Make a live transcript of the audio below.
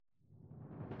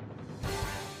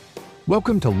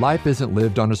Welcome to Life Isn't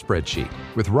Lived on a Spreadsheet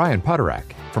with Ryan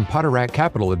Potterack from Potterack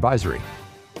Capital Advisory.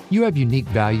 You have unique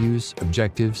values,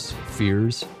 objectives,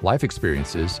 fears, life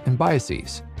experiences, and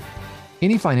biases.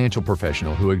 Any financial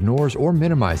professional who ignores or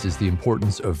minimizes the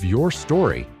importance of your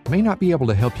story may not be able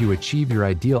to help you achieve your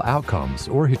ideal outcomes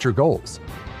or hit your goals.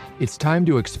 It's time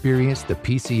to experience the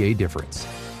PCA difference.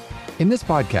 In this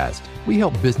podcast, we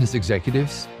help business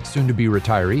executives, soon-to-be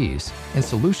retirees, and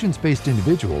solutions-based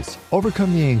individuals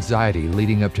overcome the anxiety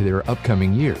leading up to their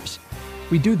upcoming years.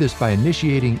 We do this by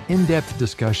initiating in-depth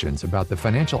discussions about the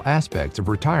financial aspects of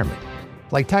retirement,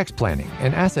 like tax planning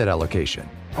and asset allocation,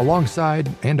 alongside,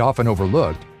 and often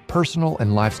overlooked, personal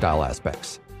and lifestyle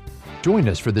aspects. Join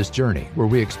us for this journey where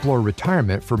we explore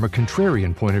retirement from a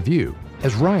contrarian point of view,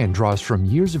 as Ryan draws from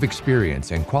years of experience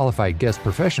and qualified guest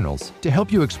professionals to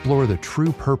help you explore the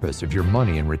true purpose of your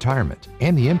money in retirement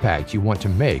and the impact you want to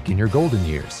make in your golden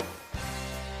years.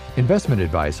 Investment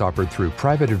advice offered through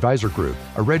Private Advisor Group,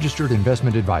 a registered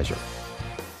investment advisor.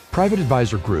 Private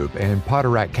Advisor Group and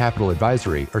Potterack Capital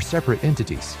Advisory are separate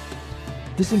entities.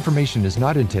 This information is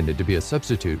not intended to be a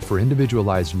substitute for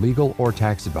individualized legal or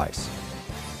tax advice.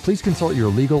 Please consult your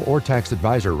legal or tax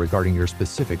advisor regarding your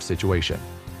specific situation.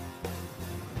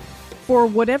 For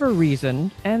whatever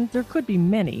reason, and there could be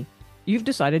many, you've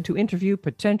decided to interview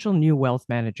potential new wealth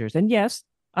managers. And yes,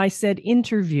 I said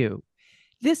interview.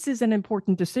 This is an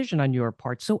important decision on your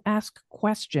part, so ask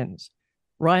questions.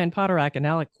 Ryan Potterack and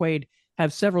Alec Quaid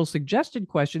have several suggested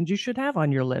questions you should have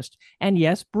on your list. And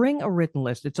yes, bring a written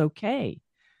list. It's okay.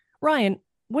 Ryan,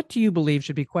 what do you believe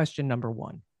should be question number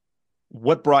one?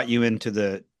 What brought you into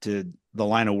the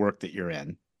line of work that you're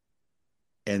in?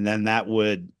 And then that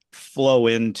would flow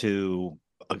into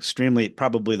extremely,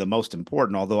 probably the most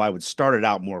important, although I would start it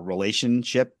out more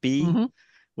relationship-y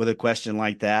with a question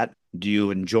like that. Do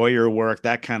you enjoy your work?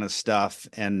 That kind of stuff,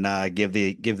 and give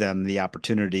them the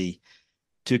opportunity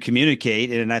to communicate.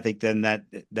 And I think then that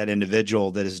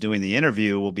individual that is doing the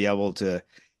interview will be able to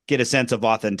get a sense of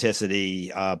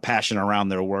authenticity, passion around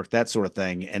their work, that sort of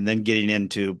thing. And then getting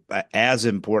into as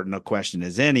important a question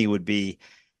as any would be,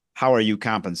 how are you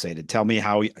compensated? Tell me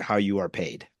how you are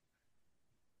paid.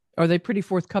 Are they pretty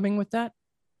forthcoming with that?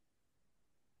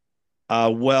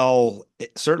 Well,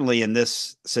 certainly in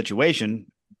this situation,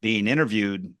 being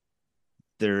interviewed,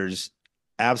 there's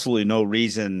absolutely no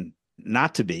reason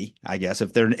not to be, I guess.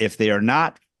 If they are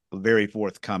not very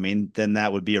forthcoming, then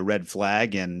that would be a red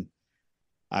flag, and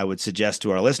I would suggest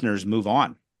to our listeners, move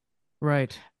on.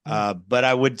 Right. But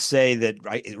I would say that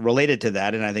related to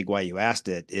that, and I think why you asked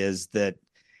it, is that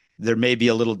there may be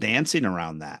a little dancing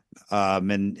around that.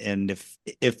 And if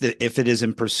it is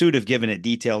in pursuit of giving a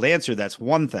detailed answer, that's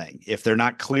one thing. If they're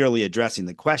not clearly addressing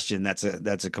the question, that's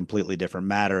a completely different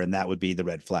matter, and that would be the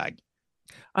red flag.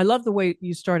 I love the way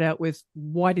you start out with,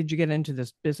 why did you get into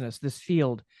this business, this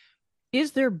field?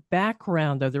 Is their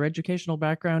background, their educational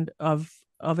background of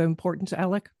importance,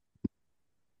 Alec?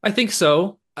 I think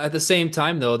so. At the same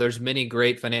time, though, there's many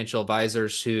great financial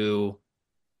advisors who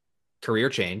career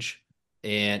change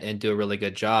and do a really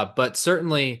good job. But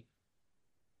certainly,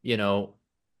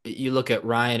 you look at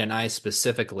Ryan and I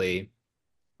specifically.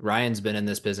 Ryan's been in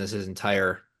this business his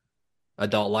entire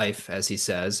adult life, as he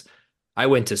says. I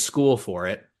went to school for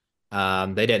it.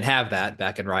 They didn't have that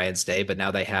back in Ryan's day, but now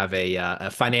they have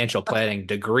a financial planning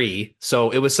degree.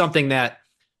 So it was something that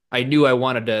I knew I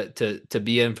wanted to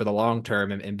be in for the long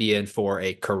term and be in for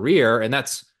a career. And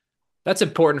that's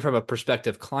important from a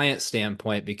prospective client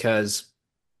standpoint, because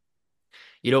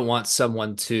you don't want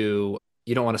to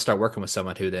start working with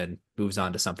someone who then moves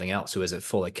on to something else, who isn't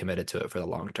fully committed to it for the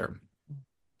long term.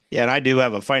 Yeah. And I do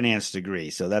have a finance degree.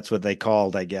 So that's what they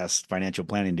called, I guess, financial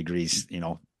planning degrees,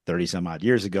 30 some odd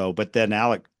years ago. But then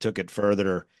Alec took it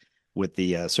further with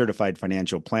the certified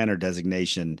financial planner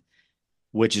designation,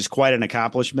 which is quite an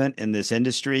accomplishment in this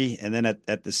industry. And then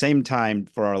at the same time,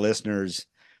 for our listeners,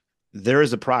 there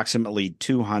is approximately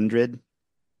 200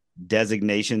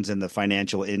 designations in the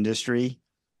financial industry,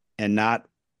 and not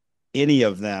any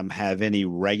of them have any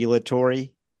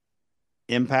regulatory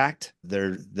impact.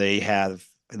 They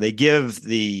give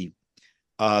the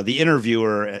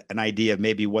interviewer an idea of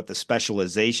maybe what the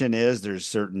specialization is. There's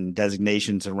certain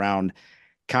designations around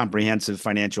comprehensive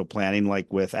financial planning,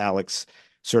 like with Alec's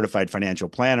certified financial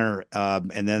planner.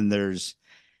 And then there's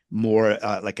more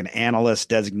like an analyst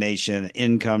designation,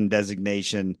 income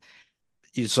designation.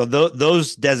 So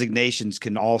those designations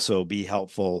can also be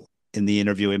helpful in the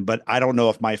interviewing, but I don't know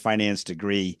if my finance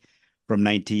degree from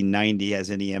 1990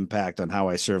 has any impact on how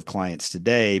I serve clients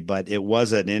today, but it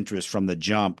was an interest from the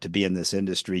jump to be in this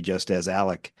industry, just as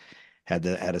Alec had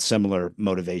a similar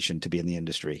motivation to be in the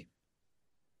industry.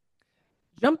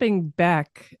 Jumping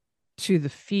back to the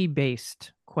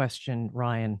fee-based question,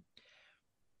 Ryan,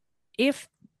 if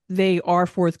they are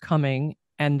forthcoming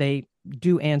and they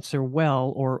do answer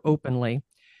well or openly,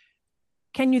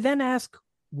 can you then ask,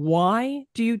 why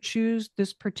do you choose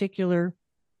this particular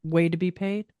way to be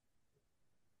paid?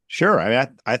 Sure.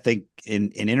 I think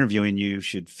in interviewing, you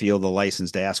should feel the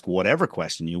license to ask whatever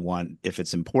question you want if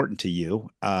it's important to you,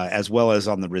 as well as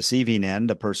on the receiving end,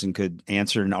 a person could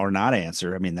answer or not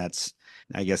answer. I mean,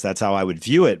 I guess that's how I would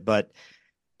view it. But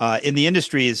in the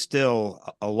industry is still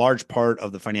a large part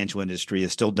of the financial industry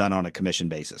is still done on a commission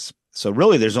basis. So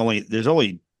really, there's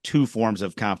only two forms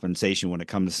of compensation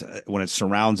when it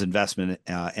surrounds investment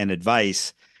and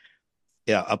advice.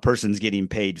 Yeah, a person's getting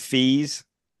paid fees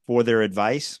for their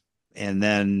advice. And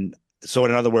then, so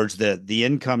in other words, the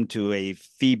income to a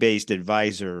fee-based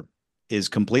advisor is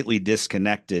completely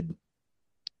disconnected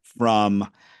from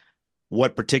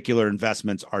what particular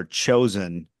investments are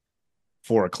chosen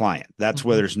for a client. That's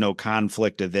where there's no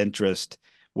conflict of interest,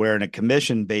 where in a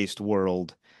commission-based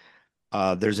world,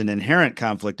 there's an inherent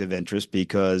conflict of interest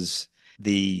because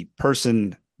the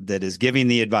person that is giving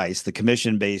the advice, the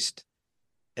commission-based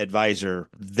advisor,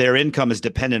 their income is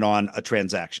dependent on a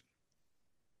transaction.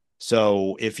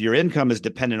 So if your income is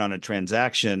dependent on a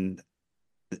transaction,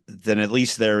 then at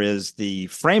least there is the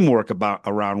framework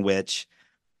around which,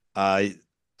 I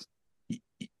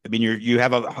mean, you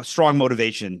have a strong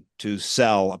motivation to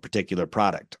sell a particular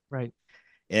product, right?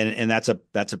 And that's a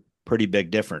pretty big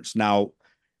difference. Now,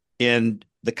 in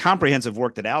the comprehensive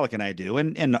work that Alec and I do,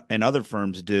 and other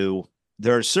firms do,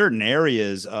 there are certain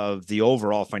areas of the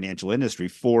overall financial industry.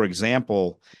 For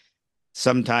example,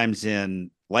 sometimes in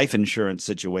life insurance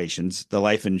situations, the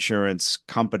life insurance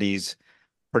companies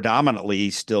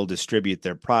predominantly still distribute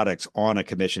their products on a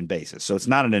commission basis. So it's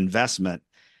not an investment,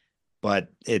 but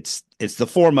it's the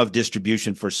form of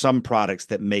distribution for some products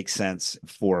that make sense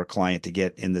for a client to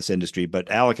get in this industry. But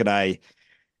Alec and I,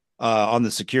 on the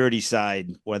security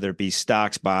side, whether it be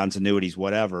stocks, bonds, annuities,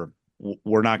 whatever,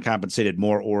 we're not compensated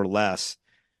more or less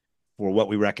for what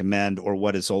we recommend or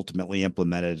what is ultimately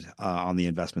implemented on the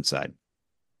investment side.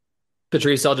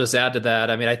 Patrice, I'll just add to that.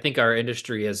 I mean, I think our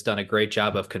industry has done a great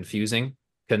job of confusing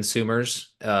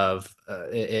consumers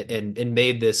and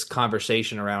made this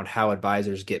conversation around how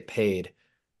advisors get paid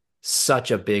such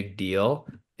a big deal.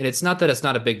 And it's not that it's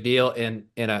not a big deal, and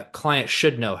a client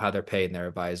should know how they're paying their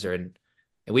advisor. And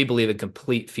we believe in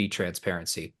complete fee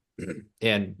transparency.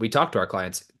 And we talk to our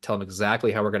clients, tell them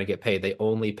exactly how we're going to get paid. They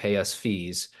only pay us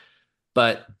fees.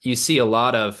 But you see a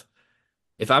lot of,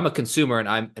 if I'm a consumer and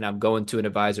I'm going to an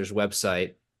advisor's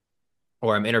website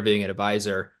or I'm interviewing an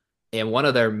advisor, and one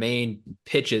of their main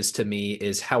pitches to me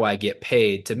is how I get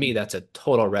paid, to me, that's a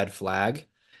total red flag.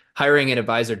 Hiring an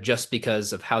advisor just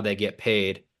because of how they get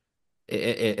paid,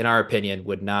 in our opinion,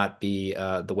 would not be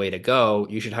the way to go.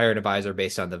 You should hire an advisor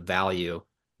based on the value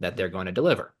that they're going to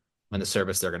deliver and the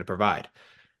service they're going to provide.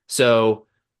 So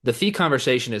the fee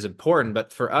conversation is important,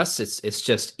 but for us, it's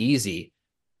just easy.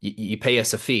 You pay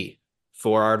us a fee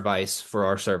for our advice, for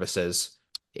our services.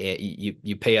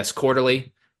 You pay us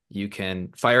quarterly. You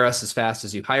can fire us as fast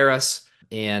as you hire us,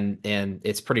 and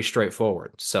it's pretty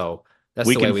straightforward. So that's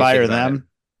we the way can we fire think about them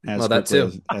it. as Well, that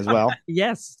quickly too. as well.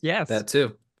 Yes, That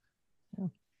too.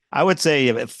 I would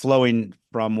say, flowing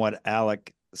from what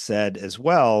Alec said as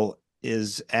well,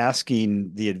 is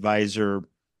asking the advisor,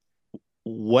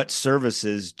 what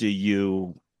services do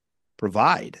you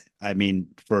provide? I mean,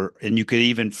 and you could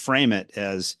even frame it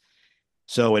as,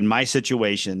 so in my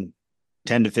situation,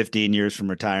 10 to 15 years from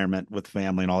retirement with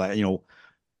family and all that,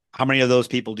 how many of those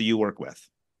people do you work with?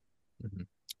 Mm-hmm.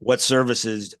 What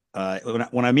services,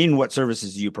 when I mean what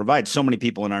services do you provide, so many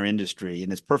people in our industry,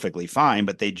 and it's perfectly fine,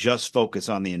 but they just focus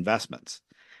on the investments.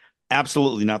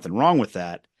 Absolutely nothing wrong with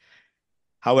that.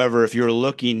 However, if you're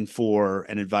looking for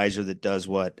an advisor that does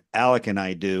what Alec and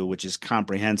I do, which is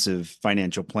comprehensive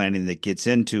financial planning that gets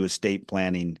into estate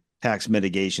planning, tax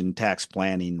mitigation, tax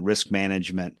planning, risk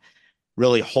management,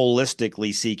 really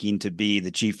holistically seeking to be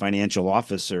the chief financial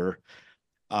officer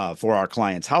for our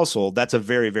client's household, that's a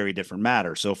very, very different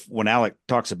matter. So when Alec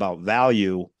talks about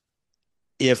value,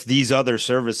 if these other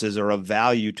services are of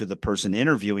value to the person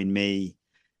interviewing me,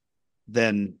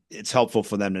 then it's helpful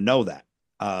for them to know that.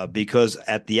 Because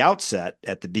at the outset,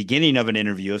 at the beginning of an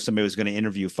interview, if somebody was going to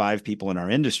interview 5 people in our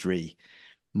industry,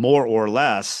 more or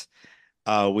less,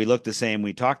 we look the same,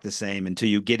 we talk the same until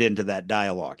you get into that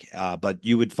dialogue. But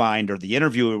you would find, or the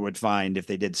interviewer would find, if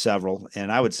they did several,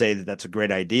 and I would say that that's a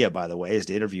great idea, by the way, is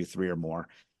to interview 3 or more,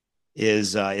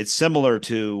 is it's similar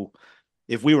to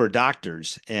if we were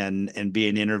doctors and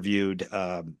being interviewed.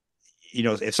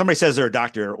 If somebody says they're a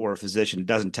doctor or a physician, it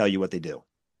doesn't tell you what they do.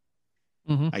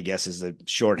 I guess is the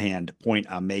shorthand point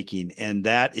I'm making. And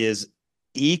that is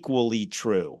equally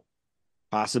true,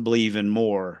 possibly even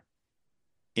more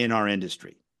in our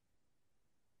industry.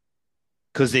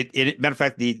 Because matter of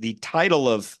fact, the title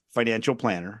of financial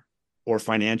planner or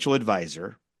financial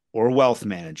advisor or wealth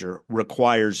manager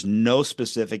requires no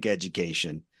specific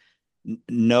education,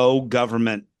 no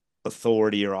government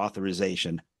authority or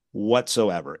authorization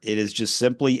whatsoever. It is just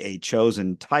simply a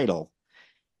chosen title.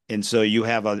 And so you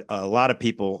have a lot of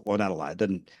people, well, not a lot,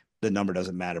 the number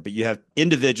doesn't matter, but you have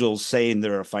individuals saying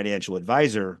they're a financial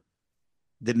advisor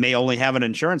that may only have an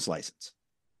insurance license.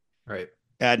 Right.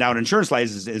 Now, an insurance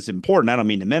license is important. I don't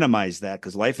mean to minimize that,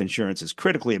 because life insurance is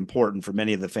critically important for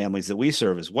many of the families that we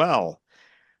serve as well.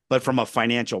 But from a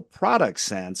financial product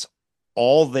sense,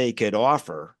 all they could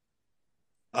offer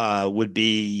would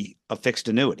be a fixed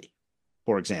annuity,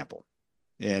 for example,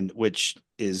 and which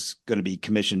is going to be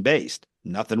commission based.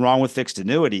 Nothing wrong with fixed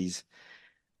annuities,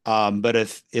 but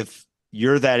if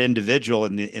you're that individual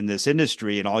in this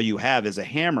industry and all you have is a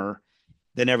hammer,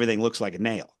 then everything looks like a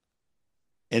nail.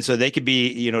 And so they could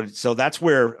be, so that's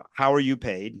where, how are you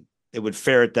paid? It would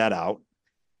ferret that out.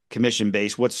 Commission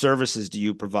based. What services do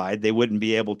you provide? They wouldn't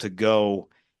be able to go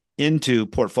into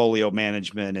portfolio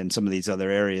management and some of these other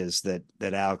areas that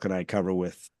Alec and I cover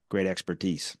with great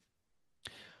expertise.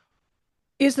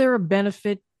 Is there a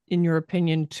benefit, in your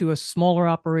opinion, to a smaller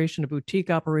operation, a boutique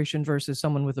operation, versus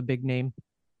someone with a big name?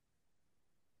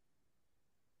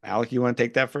 Alec, you want to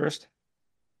take that first?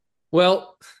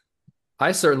 Well,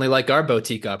 I certainly like our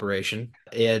boutique operation,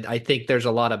 and I think there's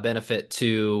a lot of benefit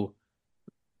to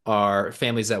our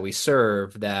families that we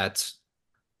serve, that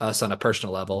us on a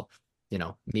personal level,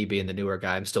 me being the newer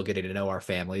guy, I'm still getting to know our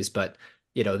families, but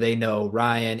they know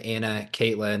Ryan, Anna,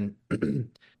 Caitlin,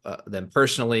 them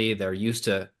personally. They're used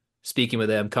to speaking with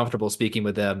them, comfortable speaking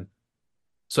with them.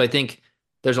 So I think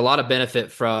there's a lot of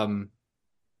benefit from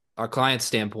our client's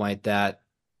standpoint that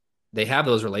they have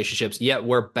those relationships, yet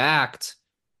we're backed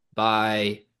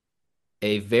by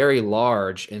a very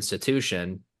large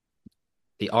institution,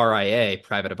 the RIA,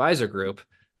 Private Advisor Group,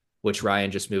 which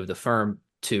Ryan just moved the firm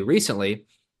to recently.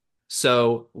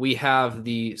 So we have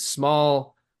the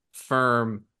small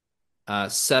firm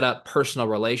set up personal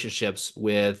relationships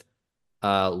with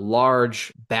a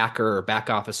large backer or back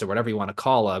office or whatever you want to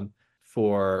call them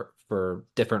for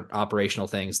different operational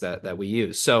things that we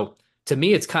use. So to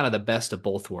me, it's kind of the best of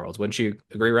both worlds. Wouldn't you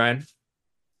agree, Ryan?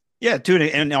 Yeah, too,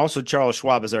 and also Charles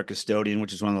Schwab is our custodian,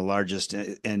 which is one of the largest.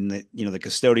 And the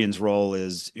custodian's role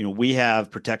is, we have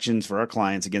protections for our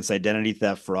clients against identity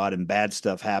theft, fraud, and bad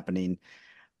stuff happening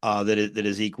that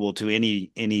is equal to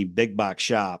any big box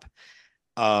shop.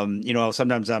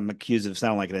 Sometimes I'm accused of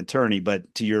sounding like an attorney,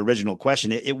 but to your original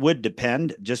question, it would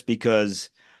depend, just because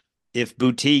if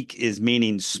boutique is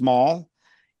meaning small,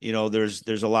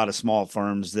 there's a lot of small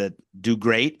firms that do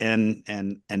great and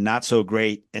not so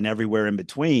great and everywhere in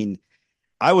between.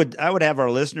 I would have our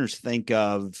listeners think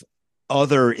of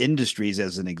other industries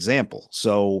as an example.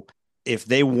 So if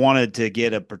they wanted to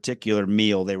get a particular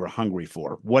meal they were hungry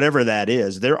for, whatever that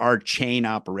is, there are chain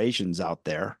operations out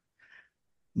there,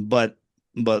 but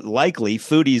likely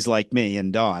foodies like me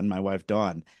and Dawn, my wife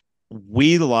Dawn,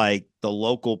 we like the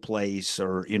local place,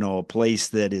 or a place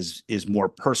that is more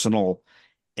personal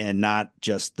and not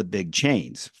just the big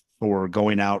chains for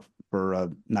going out for a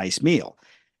nice meal.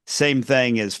 Same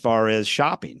thing as far as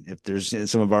shopping. If there's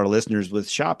some of our listeners with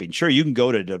shopping, sure, you can go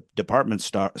to the department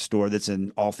store that's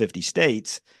in all 50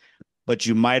 states, but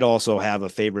you might also have a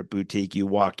favorite boutique. You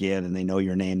walk in and they know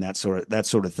your name, that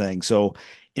sort of thing. So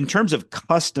in terms of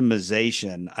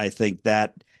customization, I think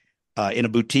that in a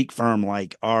boutique firm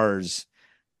like ours,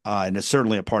 and it's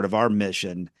certainly a part of our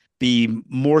mission, be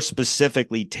more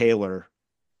specifically tailor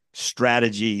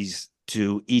strategies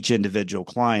to each individual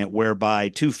client, whereby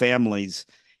two families,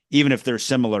 even if they're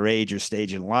similar age or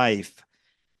stage in life,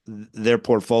 their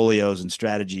portfolios and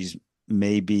strategies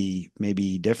may be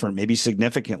different, maybe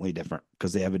significantly different,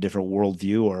 because they have a different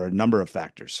worldview or a number of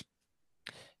factors.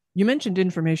 You mentioned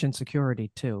information security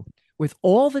too. With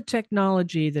all the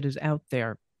technology that is out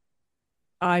there,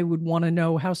 I would want to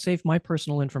know how safe my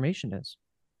personal information is.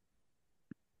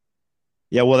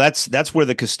 Yeah, well, that's where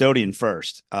the custodian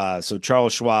first. So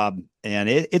Charles Schwab, and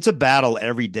it's a battle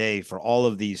every day for all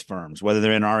of these firms, whether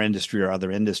they're in our industry or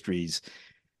other industries.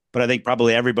 But I think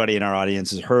probably everybody in our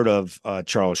audience has heard of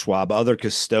Charles Schwab. Other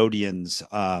custodians,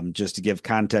 just to give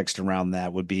context around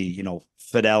that, would be,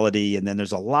 Fidelity, and then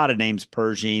there's a lot of names: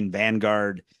 Pershing,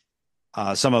 Vanguard,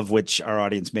 some of which our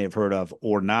audience may have heard of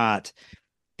or not.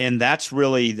 And that's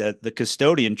really the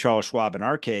custodian, Charles Schwab, in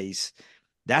our case,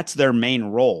 that's their main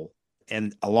role.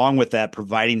 and along with that,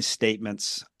 providing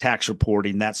statements, tax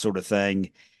reporting, that sort of thing.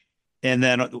 And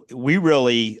then we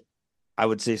really, I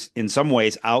would say, in some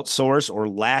ways, outsource or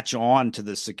latch on to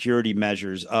the security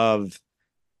measures of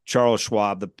Charles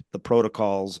Schwab, the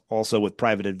protocols, also with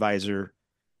Private Advisor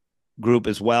Group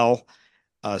as well.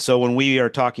 So when we are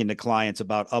talking to clients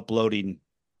about uploading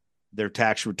their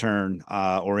tax return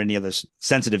or any other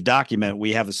sensitive document,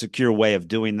 we have a secure way of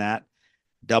doing that.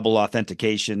 Double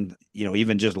authentication,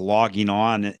 even just logging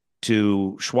on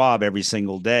to Schwab every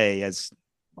single day, as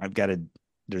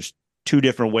there's two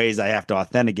different ways I have to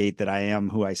authenticate that I am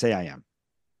who I say I am.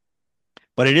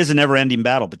 But it is a never ending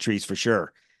battle, Patrice, for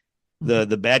sure. The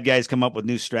bad guys come up with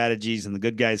new strategies and the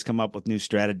good guys come up with new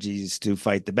strategies to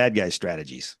fight the bad guys'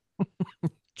 strategies.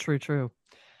 True.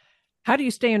 How do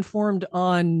you stay informed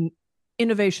on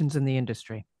innovations in the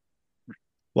industry?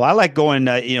 Well, I like going,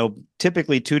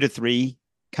 typically 2 to 3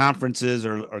 conferences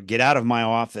or get out of my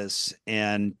office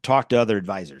and talk to other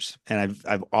advisors. And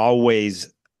I've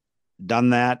always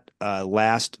done that.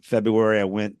 Last February, I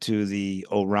went to the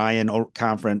Orion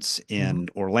conference in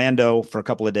Orlando for a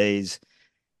couple of days.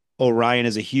 Orion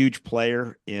is a huge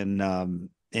player in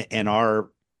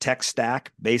our tech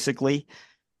stack, basically.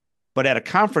 But at a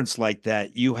conference like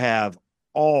that, you have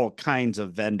all kinds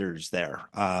of vendors there,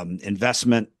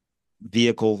 investment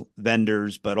vehicle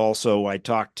vendors, but also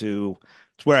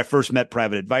it's where I first met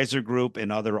Private Advisor Group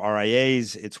and other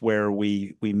RIAs. It's where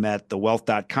we met the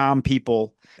wealth.com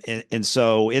people. And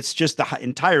so it's just the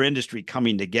entire industry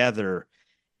coming together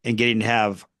and getting to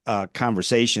have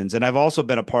conversations. And I've also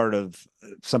been a part of,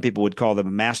 some people would call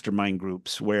them mastermind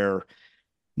groups, where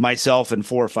myself and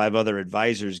 4 or 5 other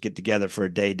advisors get together for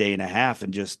a day and a half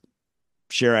and just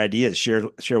share ideas,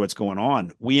 share what's going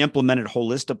on. We implemented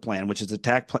Holistiplan, which is a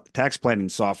tax planning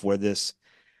software, this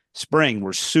spring.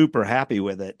 We're super happy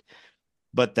with it.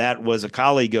 But that was a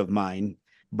colleague of mine,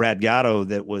 Brad Gatto,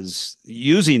 that was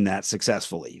using that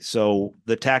successfully. So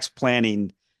the tax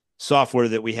planning software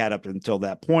that we had up until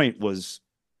that point was,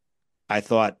 I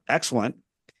thought, excellent,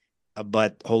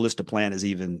 but Holistiplan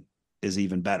is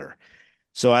even better.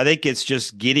 So I think it's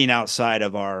just getting outside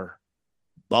of our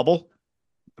bubble.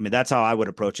 I mean, that's how I would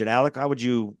approach it. Alec, how would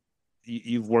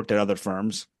you've worked at other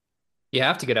firms? You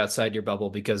have to get outside your bubble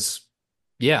because,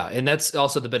 yeah, and that's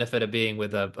also the benefit of being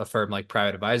with a firm like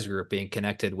Private Advisor Group, being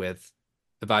connected with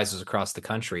advisors across the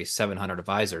country, 700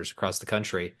 advisors across the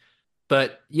country.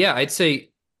 But yeah, I'd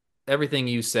say everything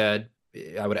you said,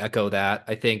 I would echo that.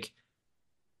 I think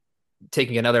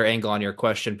taking another angle on your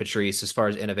question, Patrice, as far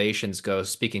as innovations go,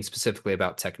 speaking specifically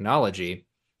about technology,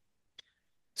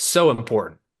 so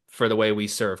important for the way we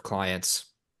serve clients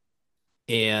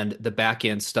and the back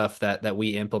end stuff that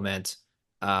we implement,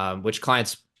 which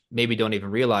clients maybe don't even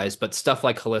realize, but stuff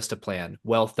like Holistiplan,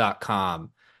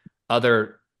 wealth.com,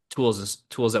 other tools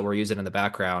that we're using in the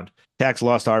background. Tax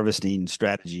loss harvesting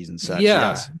strategies and such.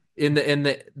 Yeah. Yes. In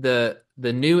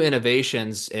the new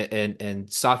innovations and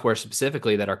software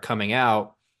specifically that are coming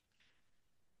out,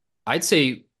 I'd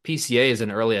say PCA is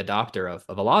an early adopter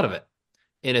of a lot of it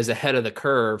and is ahead of the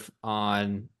curve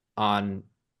on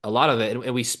a lot of it.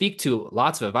 And we speak to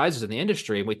lots of advisors in the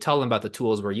industry and we tell them about the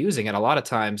tools we're using. And a lot of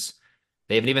times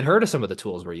they haven't even heard of some of the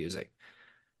tools we're using.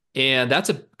 And that's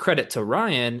a credit to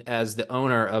Ryan as the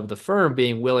owner of the firm,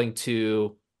 being willing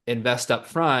to invest up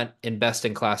front in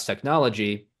best-in-class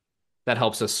technology that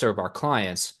helps us serve our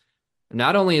clients.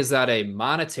 Not only is that a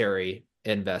monetary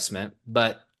investment,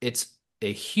 but it's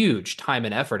a huge time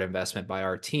and effort investment by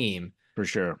our team. For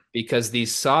sure. Because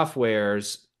these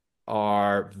softwares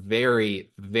are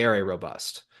very, very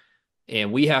robust.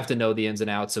 And we have to know the ins and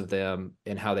outs of them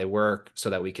and how they work so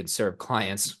that we can serve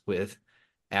clients with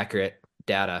accurate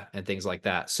data and things like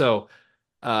that. So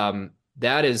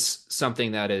that is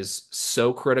something that is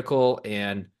so critical.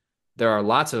 And there are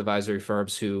lots of advisory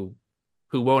firms who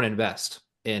won't invest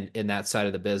in that side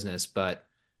of the business, but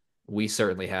we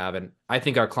certainly have. And I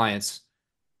think our clients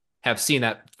have seen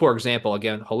that. For example,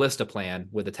 again, Holistiplan,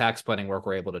 with the tax planning work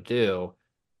we're able to do,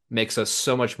 makes us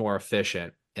so much more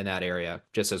efficient in that area,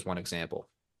 just as one example.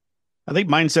 I think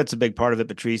mindset's a big part of it,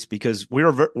 Patrice, because we're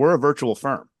a virtual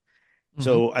firm. Mm-hmm.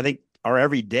 So I think our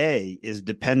everyday is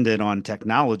dependent on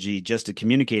technology just to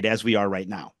communicate, as we are right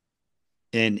now,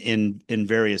 in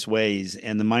various ways.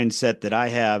 And the mindset that I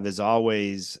have is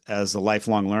always as a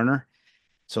lifelong learner.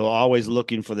 So always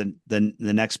looking for the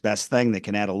next best thing that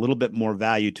can add a little bit more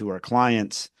value to our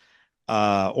clients,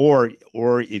 or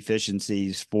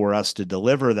efficiencies for us to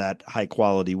deliver that high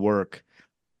quality work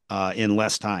in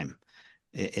less time.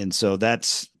 And so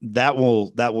that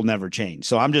will never change.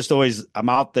 So I'm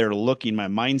out there looking. My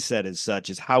mindset is such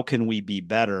as, how can we be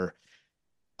better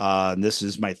And this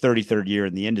is my 33rd year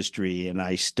in the industry, and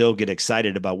I still get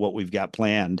excited about what we've got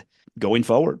planned going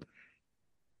forward.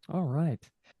 All right.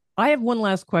 I have one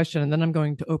last question, and then I'm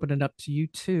going to open it up to you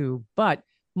too. But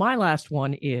my last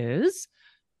one is,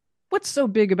 what's so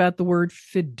big about the word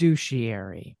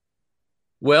fiduciary?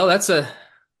 Well, that's a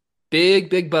big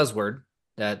buzzword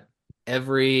that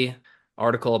every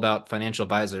article about financial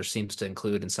advisors seems to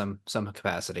include in some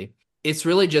capacity. It's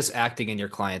really just acting in your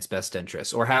client's best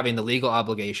interest or having the legal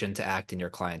obligation to act in your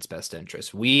client's best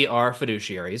interest. We are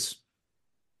fiduciaries.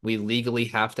 We legally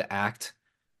have to act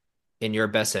in your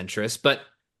best interest. But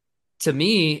to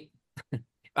me,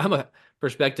 I'm a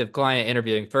prospective client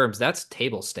interviewing firms. That's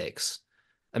table stakes.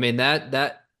 I mean,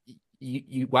 that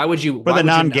you why would you For why the would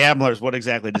you non-gamblers, what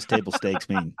exactly does table stakes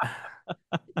mean?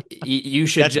 you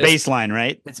should That's just baseline,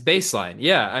 right? it's baseline.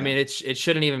 Yeah. I Yeah. mean, it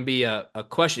shouldn't even be a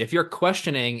question. If you're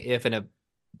questioning if an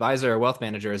advisor or wealth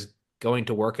manager is going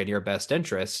to work in your best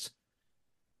interest,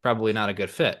 probably not a good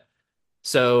fit.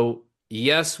 So,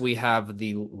 yes, we have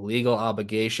the legal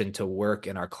obligation to work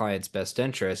in our client's best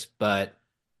interest, but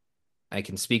I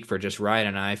can speak for just Ryan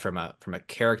and I from a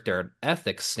character and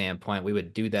ethics standpoint, we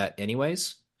would do that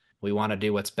anyways. We want to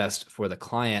do what's best for the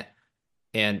client.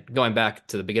 And going back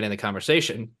to the beginning of the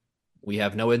conversation, we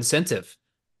have no incentive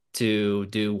to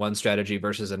do one strategy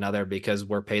versus another because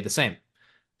we're paid the same.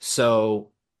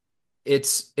 So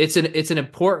it's an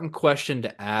important question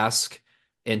to ask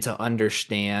and to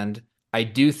understand. I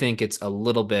do think it's a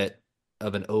little bit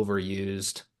of an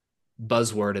overused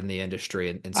buzzword in the industry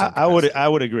in some capacity. I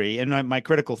would agree. And my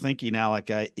critical thinking, Alec,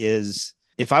 is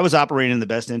if I was operating in the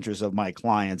best interest of my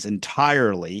clients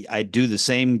entirely, I'd do the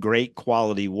same great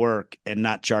quality work and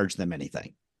not charge them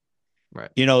anything. Right.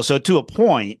 So to a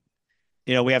point,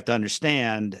 we have to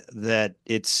understand that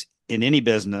it's in any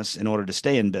business, in order to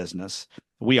stay in business,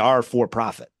 we are for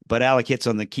profit. But Alec hits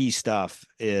on the key stuff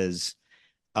is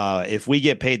if we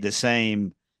get paid the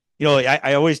same,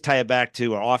 I always tie it back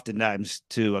to, or oftentimes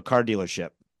to a car dealership.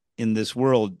 In this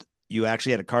world, you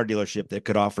actually had a car dealership that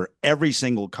could offer every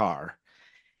single car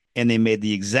and they made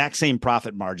the exact same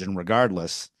profit margin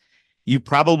regardless. You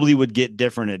probably would get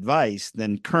different advice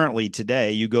than currently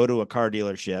today. You go to a car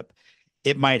dealership,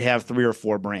 it might have 3 or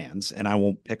 4 brands, and I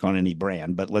won't pick on any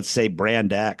brand, but let's say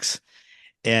brand X.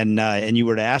 And you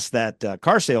were to ask that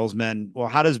car salesman, well,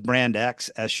 how does brand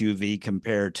X SUV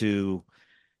compare to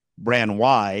brand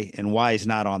Y, and Y is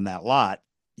not on that lot?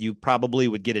 You probably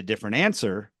would get a different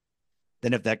answer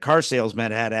than if that car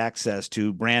salesman had access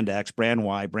to brand X, brand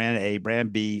Y, brand A,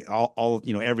 brand B, all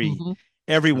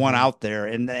everyone out there.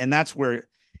 And that's where,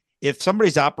 if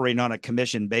somebody's operating on a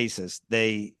commission basis,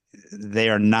 they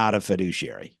are not a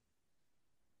fiduciary.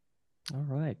 All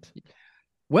right.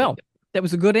 Well, that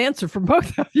was a good answer from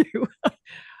both of you.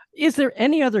 Is there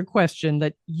any other question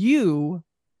that you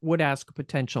would ask a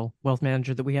potential wealth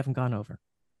manager that we haven't gone over?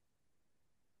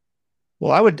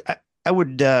 Well, I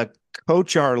would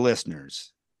coach our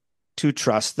listeners to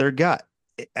trust their gut.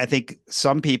 I think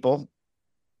some people,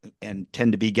 and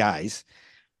tend to be guys,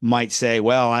 might say,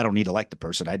 well, I don't need to like the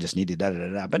person. I just need to da da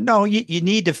da. But no, you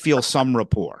need to feel some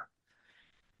rapport.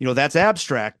 That's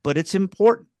abstract, but it's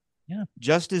important. Yeah.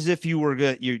 Just as if you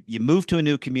were you move to a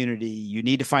new community, you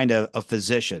need to find a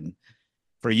physician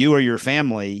for you or your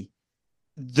family.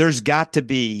 There's got to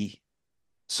be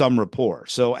some rapport.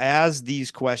 So as these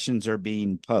questions are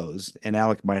being posed, and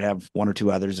Alec might have one or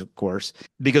two others, of course,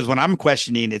 because when I'm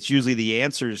questioning, it's usually the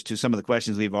answers to some of the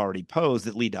questions we've already posed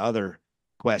that lead to other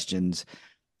questions.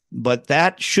 But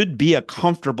that should be a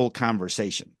comfortable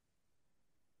conversation.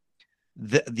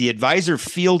 The advisor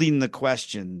fielding the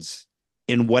questions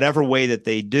in whatever way that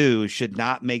they do should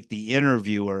not make the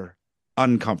interviewer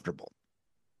uncomfortable.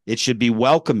 It should be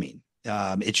welcoming.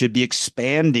 It should be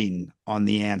expanding on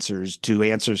the answers to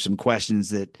answer some questions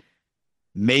that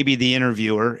maybe the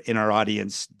interviewer in our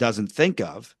audience doesn't think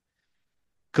of.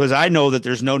 Because I know that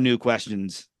there's no new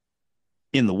questions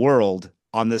in the world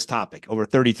on this topic. Over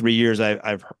 33 years,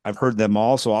 I've heard them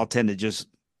all, so I'll tend to just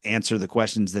answer the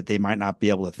questions that they might not be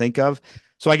able to think of.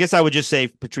 So I guess I would just say,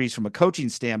 Patrice, from a coaching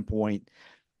standpoint,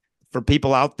 for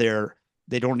people out there,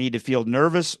 they don't need to feel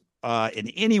nervous in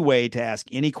any way to ask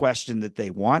any question that they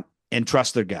want, and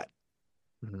trust their gut.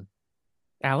 Mm-hmm.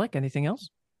 Alec, anything else?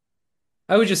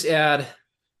 I would just add,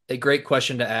 a great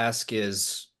question to ask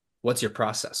is, what's your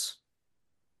process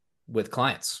with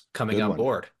clients coming on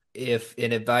board? If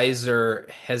an advisor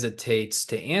hesitates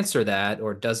to answer that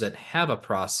or doesn't have a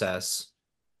process,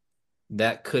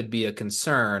 that could be a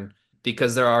concern,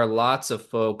 because there are lots of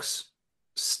folks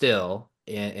still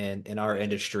in our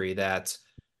industry that,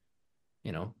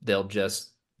 they'll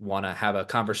just want to have a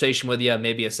conversation with you,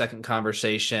 maybe a second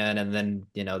conversation. And then,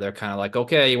 they're kind of like,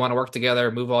 okay, you want to work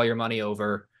together, move all your money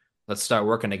over. Let's start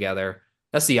working together.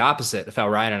 That's the opposite of how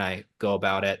Ryan and I go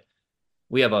about it.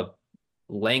 We have a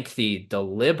lengthy,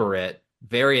 deliberate,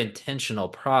 very intentional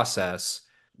process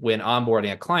when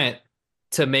onboarding a client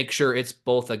to make sure it's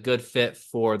both a good fit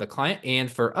for the client and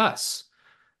for us.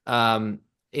 And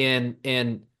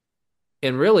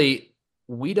really,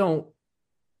 we don't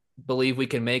believe we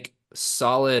can make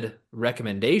solid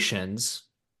recommendations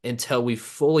until we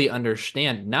fully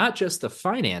understand not just the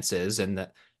finances and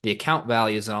the account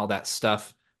values and all that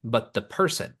stuff, but the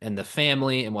person and the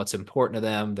family and what's important to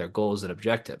them, their goals and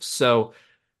objectives. So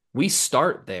we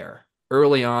start there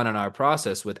early on in our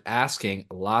process with asking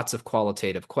lots of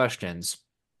qualitative questions.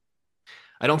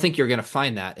 I don't think you're going to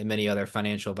find that in many other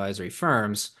financial advisory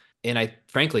firms. And I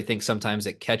frankly think sometimes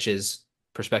it catches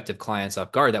prospective clients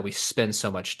off guard that we spend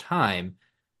so much time.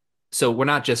 So we're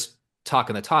not just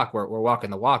talking the talk, we're walking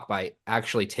the walk by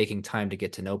actually taking time to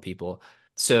get to know people.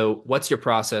 So what's your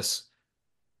process?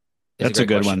 That's a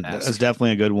good one. That's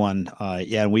definitely a good one.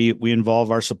 Yeah, we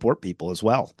involve our support people as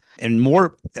well. And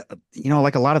more,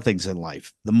 like a lot of things in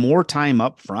life, the more time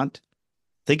up front,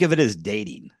 think of it as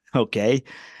dating, okay?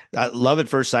 Love at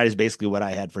first sight is basically what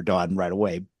I had for Dawn right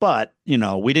away. But,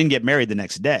 we didn't get married the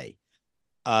next day.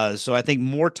 So I think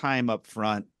more time up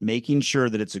front, making sure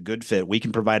that it's a good fit. We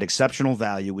can provide exceptional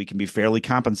value. We can be fairly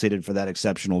compensated for that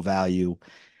exceptional value.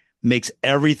 Makes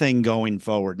everything going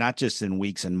forward, not just in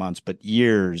weeks and months, but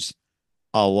years,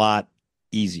 a lot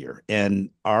easier. And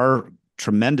our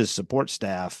tremendous support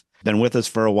staff been with us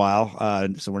for a while,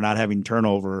 so we're not having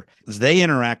turnover. They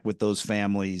interact with those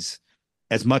families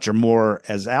as much or more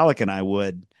as Alec and I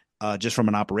would, just from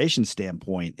an operations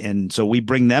standpoint. And so we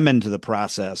bring them into the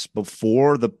process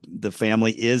before the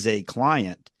family is a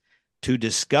client to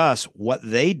discuss what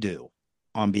they do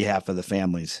on behalf of the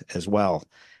families as well.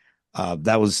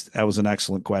 That was an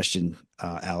excellent question,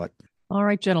 Alec. All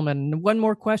right, gentlemen. One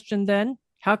more question then.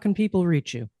 How can people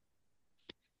reach you?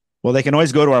 Well, they can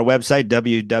always go to our website,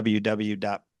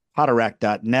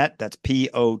 www.poterack.net. That's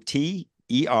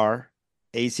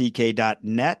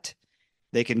POTERACK.net.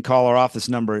 They can call our office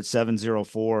number at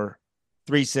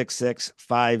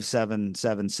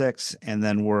 704-366-5776. And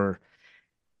then we're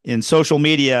in social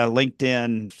media,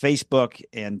 LinkedIn, Facebook,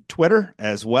 and Twitter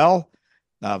as well.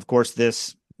 Of course,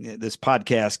 this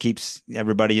podcast keeps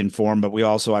everybody informed, but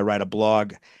I write a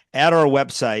blog at our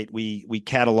website. We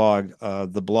catalog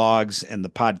the blogs and the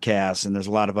podcasts, and there's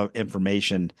a lot of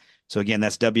information. So again,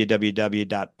 that's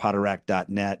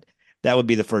www.poterack.net. That would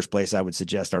be the first place I would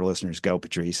suggest our listeners go,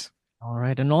 Patrice. All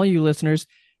right. And all you listeners,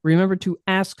 remember to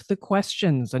ask the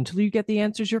questions until you get the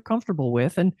answers you're comfortable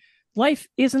with. And life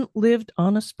isn't lived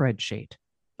on a spreadsheet.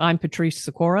 I'm Patrice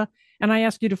Sikora, and I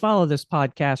ask you to follow this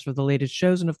podcast for the latest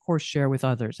shows and, of course, share with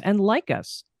others and like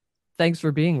us. Thanks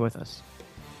for being with us.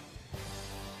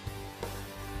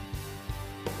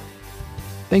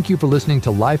 Thank you for listening to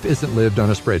Life Isn't Lived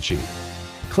on a Spreadsheet.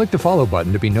 Click the follow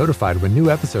button to be notified when new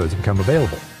episodes become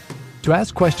available. To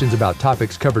ask questions about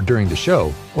topics covered during the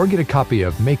show or get a copy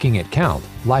of Making It Count,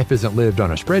 Life Isn't Lived on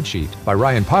a Spreadsheet by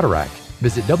Ryan Poterack,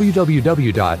 visit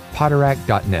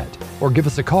www.poterack.net or give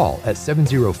us a call at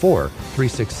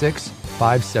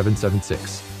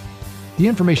 704-366-5776. The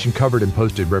information covered and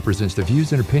posted represents the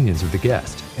views and opinions of the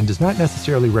guest and does not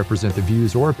necessarily represent the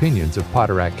views or opinions of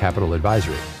Poterack Capital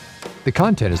Advisory. The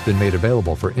content has been made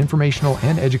available for informational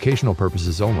and educational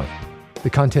purposes only. The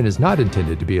content is not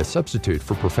intended to be a substitute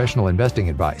for professional investing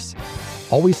advice.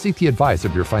 Always seek the advice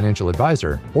of your financial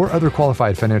advisor or other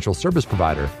qualified financial service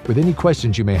provider with any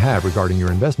questions you may have regarding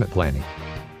your investment planning.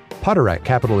 Poterack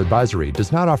Capital Advisory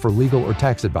does not offer legal or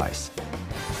tax advice.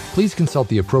 Please consult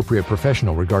the appropriate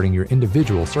professional regarding your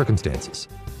individual circumstances.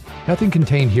 Nothing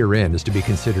contained herein is to be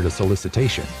considered a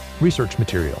solicitation, research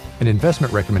material, an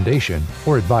investment recommendation,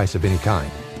 or advice of any kind.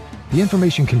 The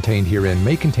information contained herein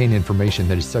may contain information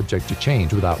that is subject to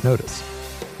change without notice.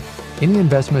 Any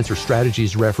investments or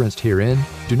strategies referenced herein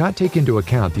do not take into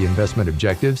account the investment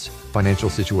objectives, financial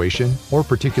situation, or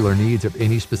particular needs of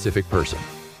any specific person.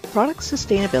 Product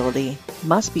sustainability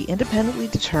must be independently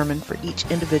determined for each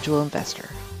individual investor.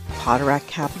 Poterack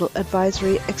Capital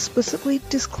Advisory explicitly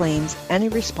disclaims any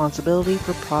responsibility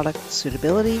for product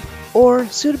suitability or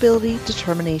suitability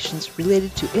determinations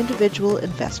related to individual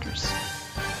investors.